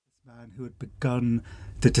man who had begun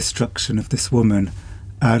the destruction of this woman.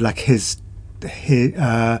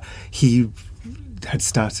 He had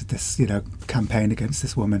started this, campaign against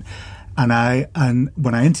this woman. And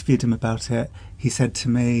when I interviewed him about it, he said to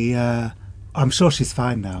me, I'm sure she's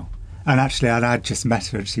fine now. And actually, I'd just met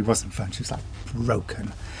her and she wasn't fine. She was like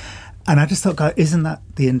broken. And I just thought, God, isn't that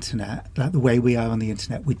the internet? Like the way we are on the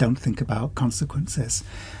internet, we don't think about consequences.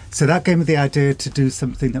 So that gave me the idea to do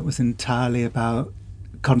something that was entirely about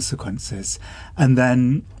consequences. And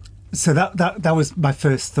then, so that was my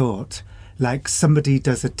first thought. Like somebody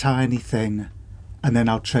does a tiny thing and then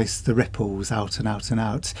I'll trace the ripples out and out and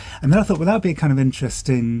out. And then I thought, well, that'd be a kind of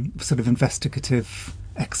interesting sort of investigative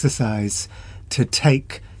exercise to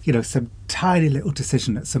take, some tiny little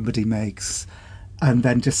decision that somebody makes and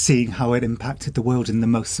then just seeing how it impacted the world in the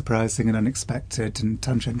most surprising and unexpected and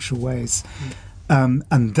tangential ways. And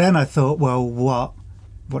then I thought, well, what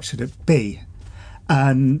should it be?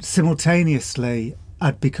 And simultaneously,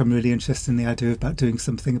 I'd become really interested in the idea about doing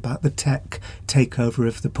something about the tech takeover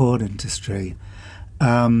of the porn industry.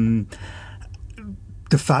 The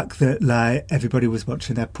fact that everybody was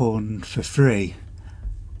watching their porn for free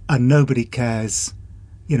and nobody cares,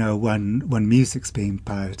 when music's being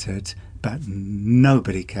pirated, but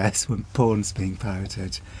nobody cares when porn's being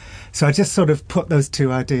pirated. So I just sort of put those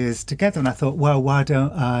two ideas together and I thought, well, why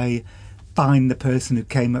don't I find the person who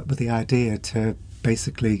came up with the idea to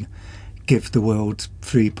basically give the world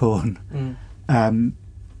free porn,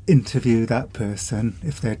 interview that person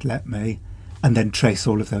if they'd let me, and then trace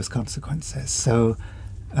all of those consequences. So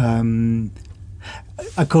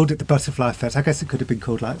I called it the butterfly effect. I guess it could have been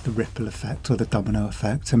called like the ripple effect or the domino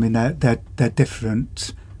effect. I mean, they're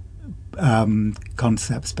different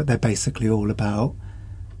concepts, but they're basically all about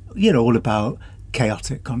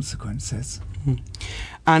chaotic consequences.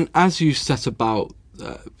 And as you set about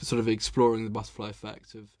sort of exploring the butterfly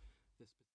effect of